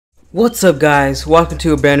What's up, guys? Welcome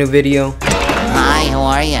to a brand new video. Hi, how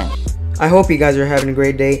are you? I hope you guys are having a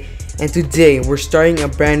great day. And today we're starting a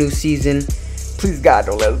brand new season. Please God,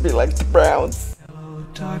 don't let us be like the Browns. Hello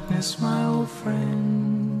darkness, my old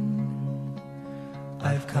friend,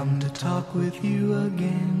 I've come to talk with you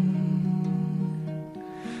again,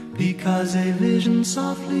 because a vision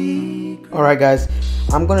softly... Alright guys,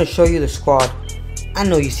 I'm gonna show you the squad. I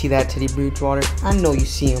know you see that, Teddy Bridgewater. I know you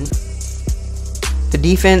see him. The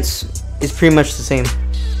defense is pretty much the same.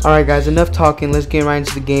 Alright guys, enough talking. Let's get right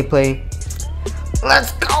into the gameplay.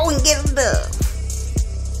 Let's go and get it done.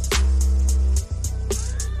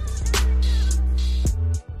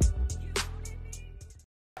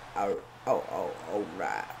 Alright.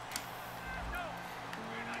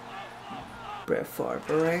 Brett Favre,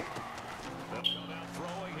 alright?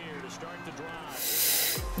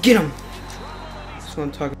 Get him! So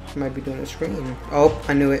I'm talking, might be doing a screen. Oh,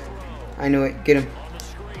 I knew it. I knew it. Get him.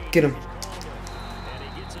 Get him.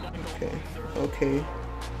 Okay. Okay.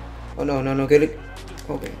 Oh, no. Get it.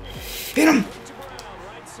 Okay. Hit him!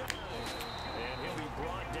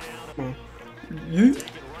 Come on.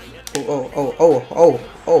 Oh.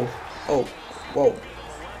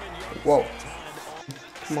 Whoa.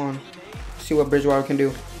 Come on. See what Bridgewater can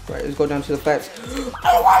do. Right, let's go down to the flats.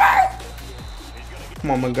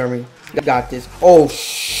 Come on, Montgomery. You got this. Oh,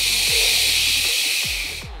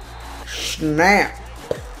 snap.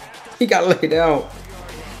 He got laid out.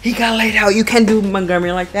 He got laid out. You can't do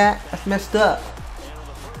Montgomery like that. That's messed up.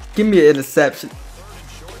 Give me an interception.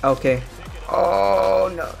 Okay. Oh,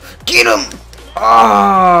 no. Get him.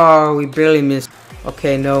 Oh, we barely missed.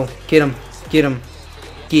 Okay, no. Get him. Get him.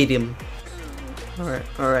 Get him.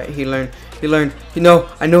 Alright. He learned. You know,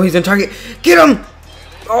 I know he's on target. Get him.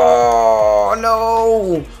 Oh,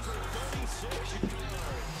 no.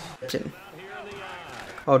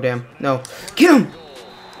 Oh, damn. No. Get him.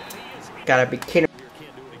 Gotta be kidding.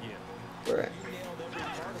 Alright.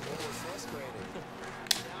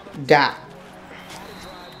 Da.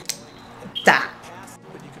 No.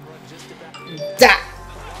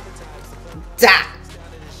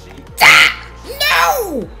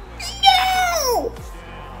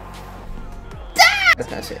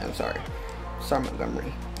 That's not it. I'm sorry. Sorry,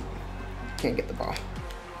 Montgomery. Can't get the ball.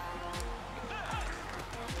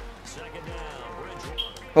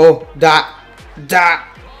 Oh, dot.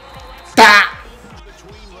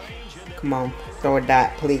 Come on, throw a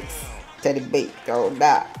dot, please. Teddy B, throw a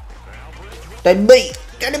dot. Teddy B,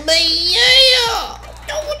 yeah!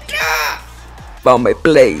 Throw a dot. Bomb me,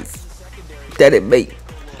 please. Teddy B.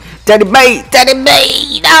 No,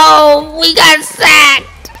 we got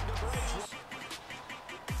sacked.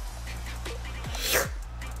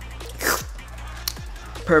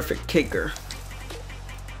 Perfect kicker.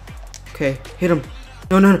 Okay, hit him.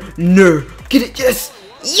 No. Get it, yes.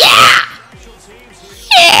 Yeah.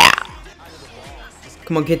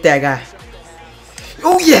 Come on, get that guy.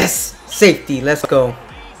 Oh, yes. Safety, let's go.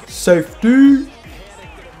 Safety.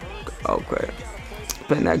 Okay.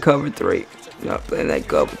 Playing that cover 3. No, playing that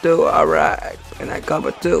cover 2. Alright. Playing that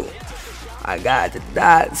cover 2. I got the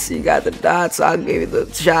dots. You got the dots. I'll give you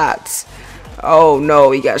the shots. Oh,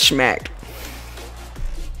 no. He got smacked.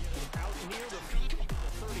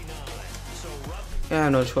 Yeah,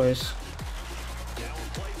 no choice.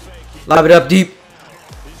 Lob it up deep.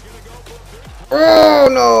 Oh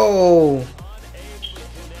no!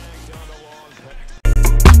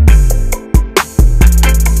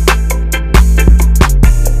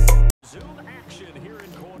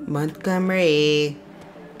 Montgomery.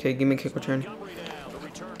 Okay, give me a kick return.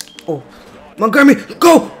 Oh, Montgomery,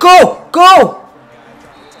 go!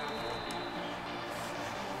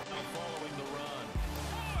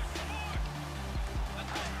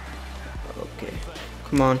 Okay,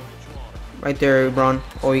 come on. Right there, Ebron.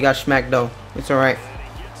 Oh, you got smacked though. It's alright.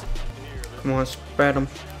 Come on, spread them.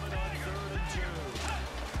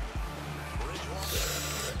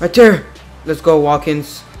 Right there. Let's go,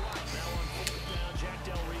 Watkins.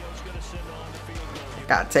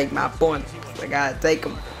 Gotta take my points. I gotta take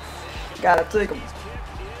them.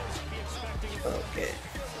 Okay.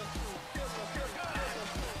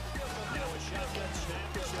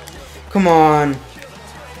 Come on.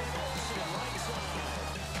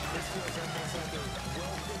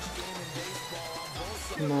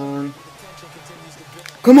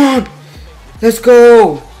 Come on! Let's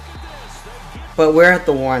go! But we're at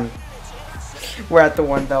the 1. We're at the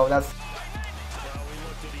 1 though. That's...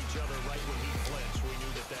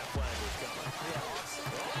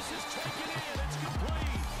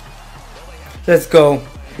 Let's go.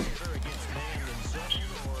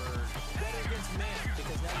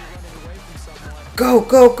 Go,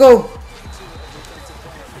 go, go.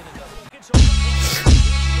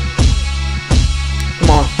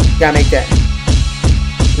 Gotta make that.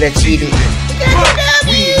 Let's eat it.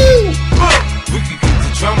 We can get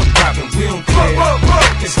the drama poppin', we don't care.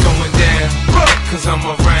 It's going down, cause I'm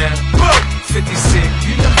around. 56,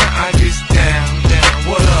 you know how I get down.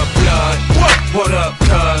 What up, blood? What up,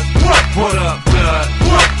 cuz? What up, blood?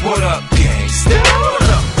 What up, gangsta?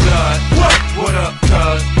 What up, blood? What up,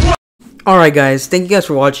 cuz? Alright guys, thank you guys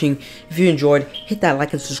for watching. If you enjoyed, hit that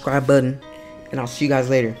like and subscribe button. And I'll see you guys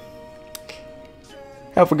later.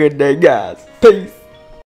 Have a good day, guys. Peace.